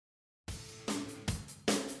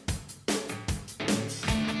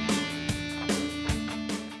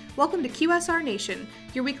Welcome to QSR Nation,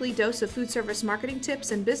 your weekly dose of food service marketing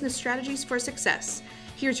tips and business strategies for success.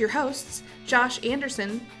 Here's your hosts, Josh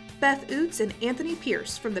Anderson, Beth Oots, and Anthony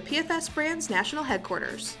Pierce from the PFSbrands National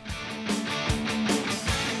Headquarters.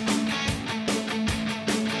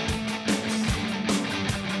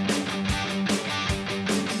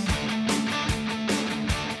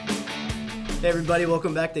 Hey everybody,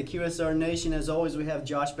 welcome back to QSR Nation. As always, we have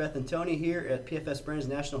Josh, Beth, and Tony here at PFSbrands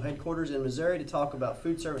National Headquarters in Missouri to talk about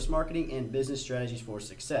food service marketing and business strategies for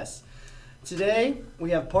success. Today,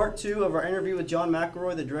 we have part 2 of our interview with John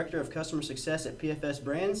McElroy, the Director of Customer Success at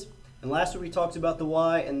PFSbrands. And last week we talked about the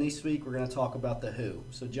why, and this week we're going to talk about the who.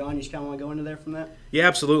 So John, you just kind of want to go into there from that? Yeah,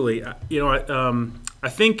 absolutely. I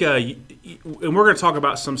think, and we're going to talk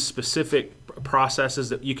about some specific processes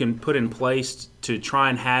that you can put in place to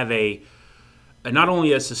try and have not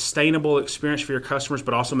only a sustainable experience for your customers,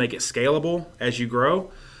 but also make it scalable as you grow.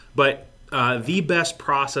 But the best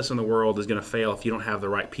process in the world is going to fail if you don't have the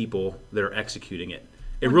right people that are executing it.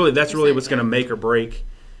 That's really what's going to make or break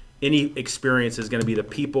any experience. Is going to be the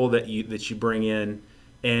people that you bring in,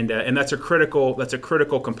 and that's a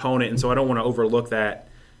critical component. And so I don't want to overlook that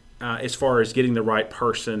as far as getting the right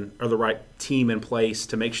person or the right team in place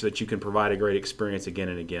to make sure that you can provide a great experience again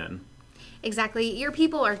and again. Exactly. Your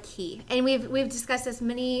people are key. And we've discussed this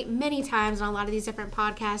many times on a lot of these different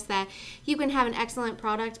podcasts that you can have an excellent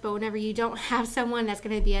product, but whenever you don't have someone that's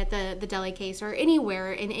going to be at the deli case or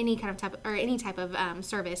anywhere in any kind of type of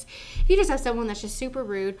service, if you just have someone that's just super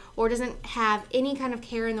rude or doesn't have any kind of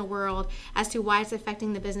care in the world as to why it's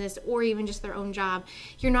affecting the business or even just their own job,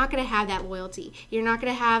 you're not going to have that loyalty. You're not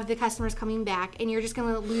going to have the customers coming back, and you're just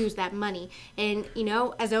going to lose that money. And,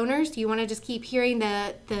 as owners, you want to just keep hearing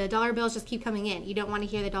the dollar bills just keep coming in. You don't want to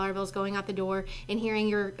hear the dollar bills going out the door and hearing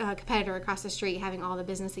your competitor across the street having all the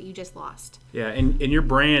business that you just lost. Yeah, and your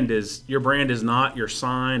brand is not your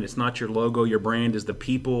sign. It's not your logo. Your brand is the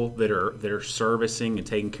people that are servicing and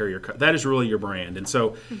taking care of your. That is really your brand. And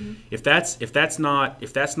so, if that's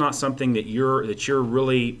not something that you're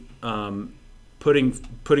really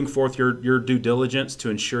putting forth your due diligence to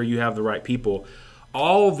ensure you have the right people,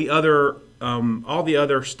 all the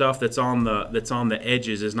other stuff that's on the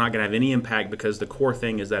edges is not going to have any impact, because the core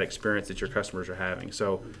thing is that experience that your customers are having.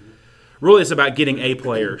 So, really, it's about getting A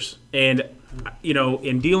players, and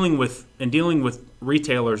in dealing with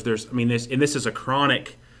retailers, this is a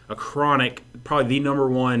chronic, probably the number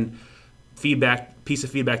one piece of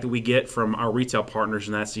feedback that we get from our retail partners,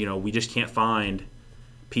 and that's we just can't find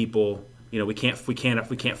people. We can't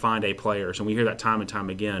find A players, and we hear that time and time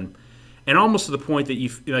again. And almost to the point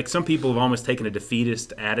that some people have almost taken a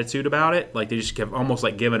defeatist attitude about it. Like they just have almost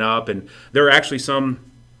given up. And there are actually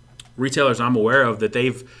some retailers I'm aware of that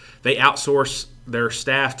they outsource their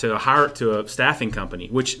staff to a staffing company,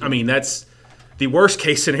 which, that's the worst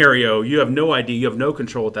case scenario. You have no idea. You have no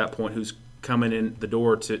control at that point who's coming in the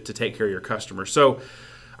door to take care of your customers. So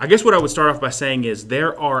I guess what I would start off by saying is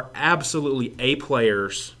there are absolutely A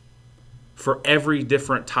players for every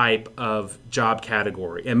different type of job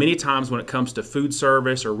category. And many times when it comes to food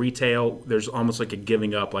service or retail, there's almost like a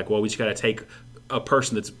giving up, we just got to take a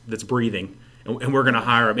person that's breathing and we're going to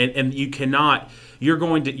hire them. And you cannot, you're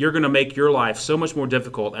going to make your life so much more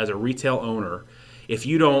difficult as a retail owner if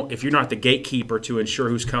you're not the gatekeeper to ensure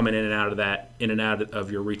who's coming in and out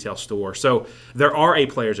of your retail store. So there are A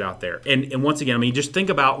players out there. And once again, just think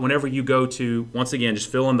about whenever you go to, once again,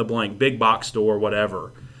 just fill in the blank, big box store,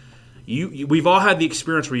 whatever. We've all had the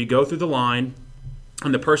experience where you go through the line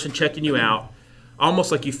and the person checking you out,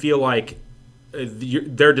 almost like you feel like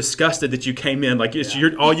they're disgusted that you came in.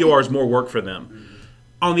 All you are is more work for them. Mm-hmm.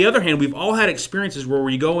 On the other hand, we've all had experiences where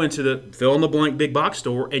you go into the fill-in-the-blank big box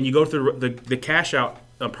store and you go through the cash-out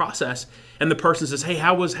process, and the person says, "Hey,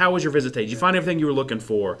 how was your visit today? Did you find everything you were looking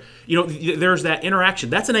for?" There's that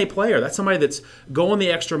interaction. That's an A player. That's somebody that's going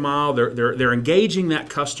the extra mile. They're engaging that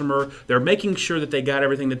customer. They're making sure that they got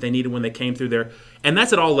everything that they needed when they came through there. And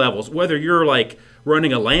that's at all levels. Whether you're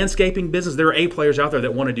running a landscaping business, there are A players out there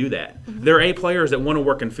that want to do that. Mm-hmm. There are A players that want to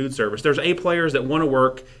work in food service. There's A players that want to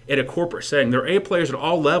work at a corporate setting. There are A players at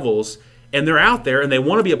all levels, and they're out there and they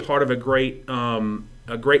want to be a part of a great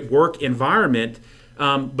work environment.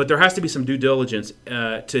 But there has to be some due diligence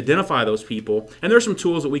to identify those people. And there's some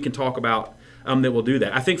tools that we can talk about that will do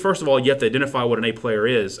that. I think, first of all, you have to identify what an A player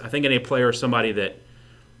is. I think an A player is somebody that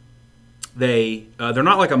they're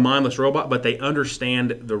not like a mindless robot, but they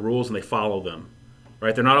understand the rules and they follow them.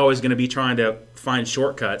 Right? They're not always going to be trying to find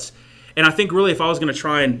shortcuts. And I think really if I was going to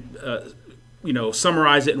try and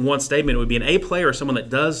summarize it in one statement, it would be an A player or someone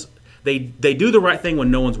that they do the right thing when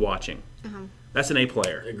no one's watching. Uh-huh. That's an A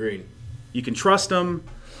player. Agreed. You can trust them.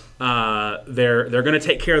 They're going to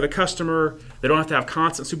take care of the customer. They don't have to have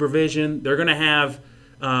constant supervision. They're going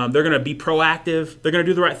to be proactive. They're going to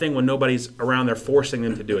do the right thing when nobody's around there forcing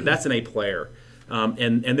them to do it. That's an A player.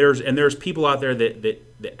 And there's people out there that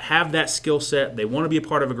have that skill set. They want to be a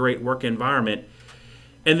part of a great work environment.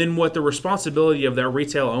 And then what the responsibility of their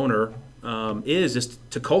retail owner is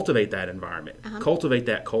to cultivate that environment, cultivate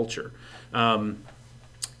that culture, and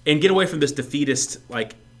get away from this defeatist,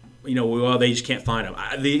 well, they just can't find them.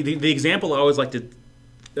 The example I always like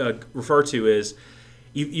to refer to is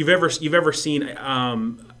you've ever seen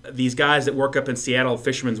these guys that work up in Seattle,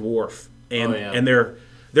 Fisherman's Wharf, and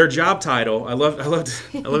their job title. I love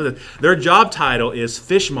it. Their job title is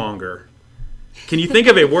fishmonger. Can you think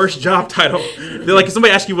of a worse job title? They're like, if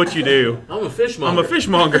somebody asks you what you do, I'm a fishmonger. I'm a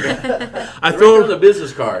fishmonger. I throw on the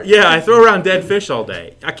business card. Yeah, I throw around dead fish all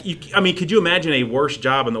day. I mean, could you imagine a worse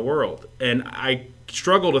job in the world? And I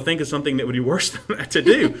struggle to think of something that would be worse than that to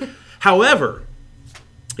do. However,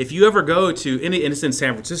 if you ever go to, and it's in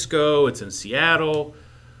San Francisco, it's in Seattle,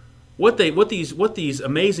 what these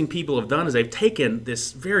amazing people have done is they've taken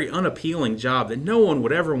this very unappealing job that no one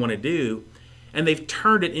would ever want to do, and they've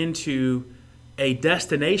turned it into a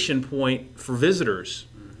destination point for visitors,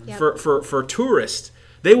 for tourists.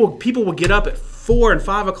 People will get up at 4 and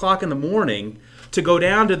 5 o'clock in the morning to go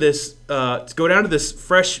down to this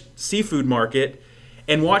fresh seafood market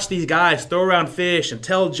and watch these guys throw around fish and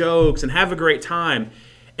tell jokes and have a great time.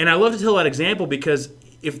 And I love to tell that example because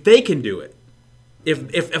if they can do it,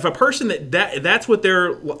 if a person that's what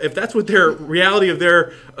their reality of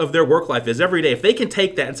their work life is every day, if they can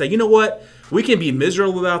take that and say, you know what, we can be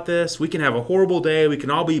miserable about this, we can have a horrible day, we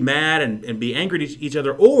can all be mad and be angry at each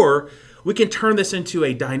other, or we can turn this into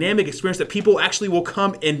a dynamic experience that people actually will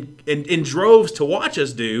come in droves to watch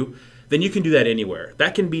us do, then you can do that anywhere.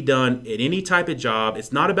 That can be done at any type of job.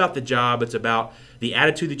 It's not about the job, it's about the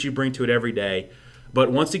attitude that you bring to it every day. But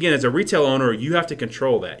once again, as a retail owner, you have to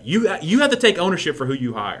control that. You have to take ownership for who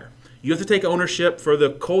you hire. You have to take ownership for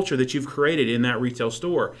the culture that you've created in that retail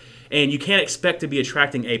store. And you can't expect to be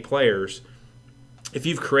attracting A players if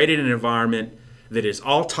you've created an environment that is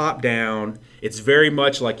all top down. It's very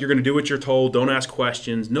much like you're going to do what you're told, don't ask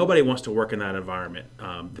questions. Nobody wants to work in that environment.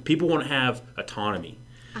 The people want to have autonomy.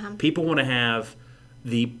 People want to have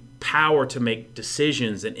the power to make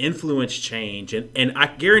decisions and influence change. And I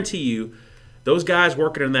guarantee you, those guys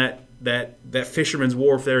working in that Fisherman's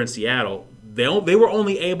Wharf there in Seattle, they were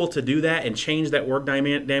only able to do that and change that work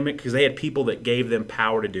dynamic because they had people that gave them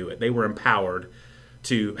power to do it. They were empowered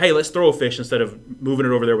to, hey, let's throw a fish instead of moving it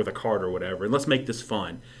over there with a cart or whatever, and let's make this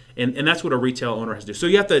fun. And that's what a retail owner has to do. So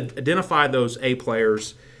you have to identify those A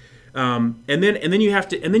players, and then you have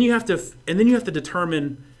to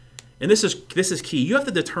determine, and this is key. You have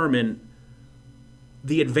to determine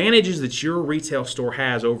the advantages that your retail store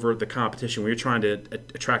has over the competition when you're trying to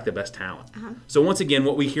attract the best talent. So once again,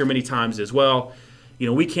 what we hear many times is, well,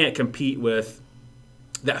 we can't compete with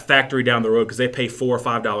that factory down the road because they pay $4 or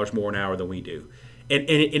 $5 more an hour than we do. And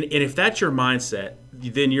if that's your mindset,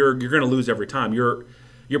 then you're going to lose every time. You're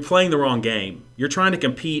playing the wrong game. You're trying to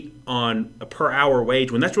compete on a per hour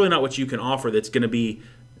wage when that's really not what you can offer. That's going to be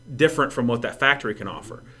different from what that factory can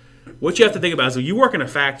offer. What you have to think about is if you work in a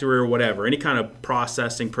factory or whatever, any kind of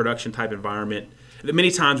processing, production type environment, that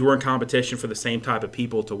many times we're in competition for the same type of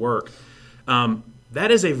people to work.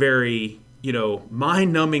 That is a very,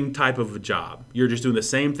 mind-numbing type of a job. You're just doing the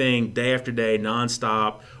same thing day after day,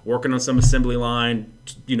 nonstop, working on some assembly line,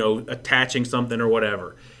 attaching something or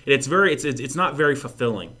whatever. And it's not very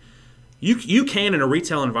fulfilling. You can, in a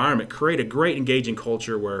retail environment, create a great engaging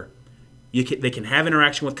culture where they can have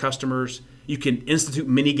interaction with customers. You can institute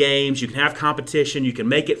mini games. You can have competition. You can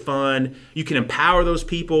make it fun. You can empower those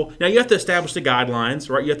people. Now, you have to establish the guidelines,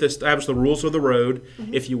 right? You have to establish the rules of the road,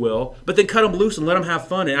 if you will. But then cut them loose and let them have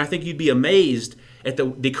fun. And I think you'd be amazed at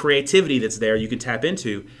the creativity that's there you can tap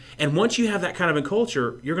into. And once you have that kind of a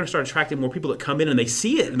culture, you're going to start attracting more people that come in and they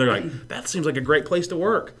see it. And they're like, that seems like a great place to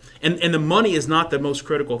work. And the money is not the most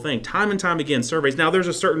critical thing. Time and time again, surveys. Now, there's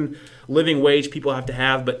a certain living wage people have to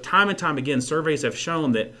have. But time and time again, surveys have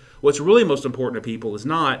shown that what's really most important to people is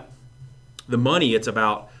not the money. It's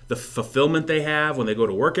about the fulfillment they have when they go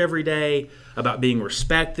to work every day, about being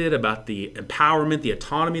respected, about the empowerment, the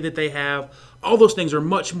autonomy that they have. All those things are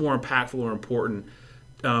much more impactful or important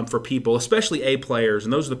for people, especially A players,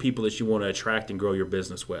 and those are the people that you want to attract and grow your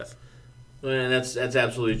business with. And that's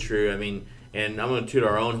absolutely true. I mean, and I'm going to toot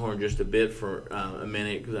our own horn just a bit for a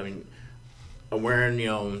minute because, I mean, I'm wearing,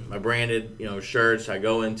 my branded, shirts. I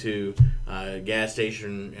go into a gas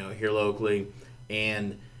station, here locally,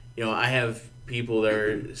 and, I have people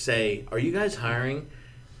there say, "Are you guys hiring?"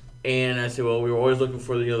 And I said, well, we were always looking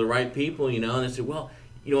for the right people, And I said, well,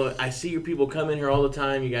 I see your people come in here all the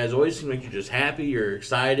time. You guys always seem like you're just happy, you're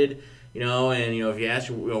excited, And if you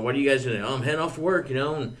ask, what are you guys doing? Oh, I'm heading off to work,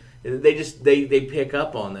 And they pick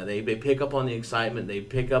up on that. They pick up on the excitement. They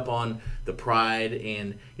pick up on the pride,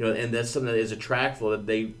 and and that's something that is attractful.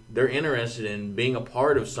 That they're interested in being a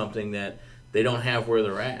part of something that they don't have where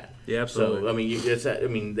they're at. Yeah, absolutely. So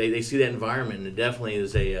they see that environment, and it definitely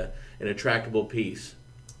is an attractable piece.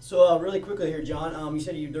 So really quickly here, John, you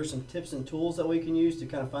said there's some tips and tools that we can use to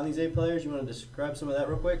kind of find these A players. You want to describe some of that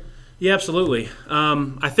real quick? Yeah, absolutely.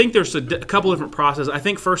 I think there's a couple different processes. I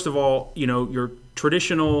think first of all, your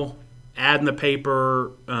traditional ad in the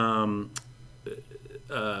paper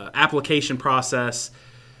application process.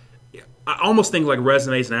 I almost think like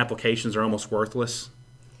resumes and applications are almost worthless.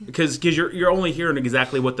 Because you're only hearing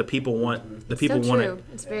exactly what the people want. The people want it.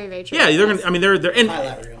 It's very, very true. Yeah, they're gonna. I mean, they're and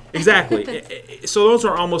highlight reel. Exactly. So those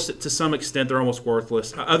are almost, to some extent, they're almost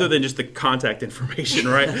worthless, other than just the contact information,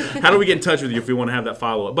 right? How do we get in touch with you if we want to have that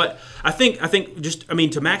follow up? But I think to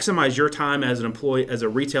maximize your time as an employee, as a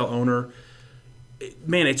retail owner,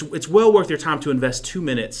 man, it's well worth your time to invest 2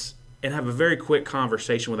 minutes and have a very quick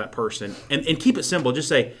conversation with that person, and keep it simple. Just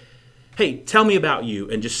say, hey, tell me about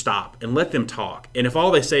you, and just stop and let them talk. And if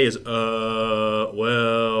all they say is,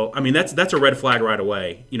 well, I mean, that's a red flag right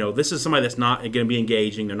away. This is somebody that's not going to be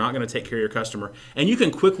engaging. They're not going to take care of your customer. And you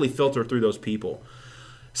can quickly filter through those people.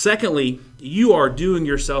 Secondly, you are doing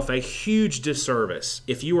yourself a huge disservice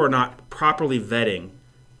if you are not properly vetting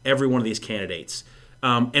every one of these candidates.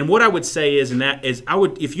 And what I would say is,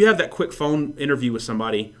 if you have that quick phone interview with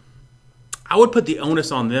somebody, I would put the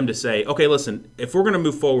onus on them to say, okay, listen, if we're going to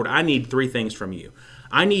move forward, I need 3 things from you.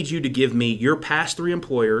 I need you to give me your past 3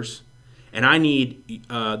 employers, and I need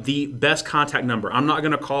the best contact number. I'm not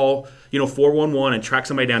going to call 411 and track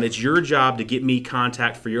somebody down. It's your job to get me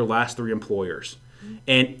contact for your last 3 employers.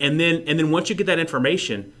 And then once you get that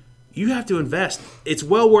information, you have to invest. It's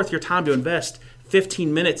well worth your time to invest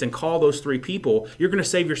 15 minutes and call those 3 people. You're going to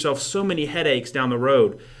save yourself so many headaches down the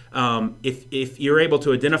road. If you're able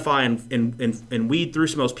to identify and weed through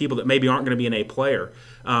some of those people that maybe aren't going to be an A player.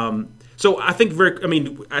 So I think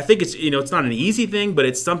it's it's not an easy thing, but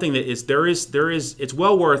it's something that it's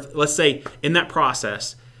well worth. Let's say in that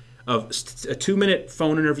process of a 2-minute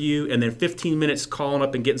phone interview and then 15 minutes calling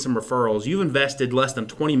up and getting some referrals, you've invested less than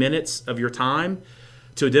 20 minutes of your time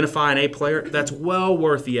to identify an A player. That's well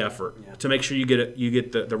worth the effort to make sure you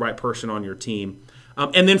get the right person on your team.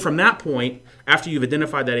 And then from that point, after you've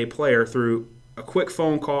identified that A player through a quick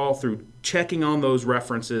phone call, through checking on those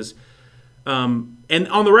references, and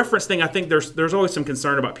on the reference thing, I think there's always some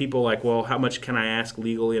concern about people like, well, how much can I ask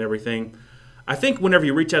legally and everything. I think whenever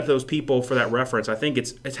you reach out to those people for that reference, I think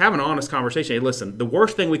it's have an honest conversation. Hey, listen, the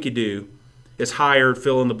worst thing we could do is hire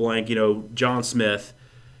fill in the blank, John Smith.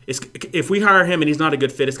 If we hire him and he's not a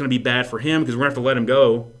good fit, it's going to be bad for him because we're going to have to let him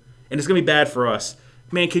go, and it's going to be bad for us.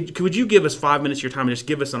 Man, could you give us 5 minutes of your time and just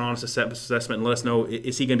give us an honest assessment and let us know,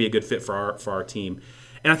 is he going to be a good fit for our team?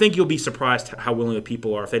 And I think you'll be surprised how willing the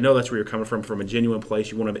people are. If they know that's where you're coming from a genuine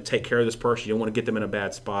place, you want to take care of this person, you don't want to get them in a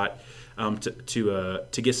bad spot, to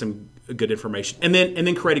get some good information, and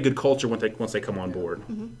then create a good culture once they come on board.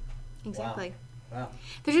 Mm-hmm. Exactly. Wow.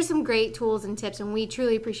 There's just some great tools and tips, and we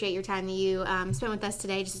truly appreciate your time that you spent with us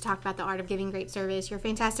today just to talk about the art of giving great service. You're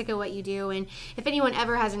fantastic at what you do, and if anyone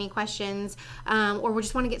ever has any questions or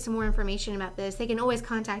just want to get some more information about this, they can always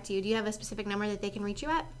contact you. Do you have a specific number that they can reach you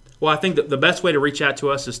at? Well, I think the best way to reach out to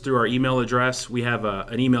us is through our email address. We have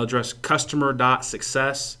an email address,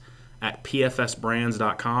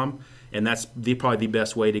 customer.success@pfsbrands.com. And that's probably the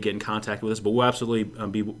best way to get in contact with us. But we'll absolutely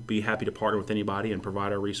be happy to partner with anybody and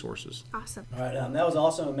provide our resources. Awesome. All right, that was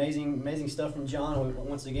awesome. Amazing stuff from John.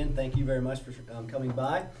 Once again, thank you very much for coming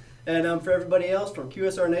by. And for everybody else from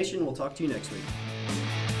QSR Nation, we'll talk to you next week.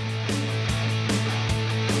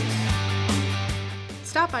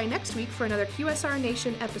 Stop by next week for another QSR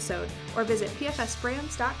Nation episode or visit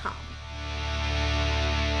pfsbrands.com.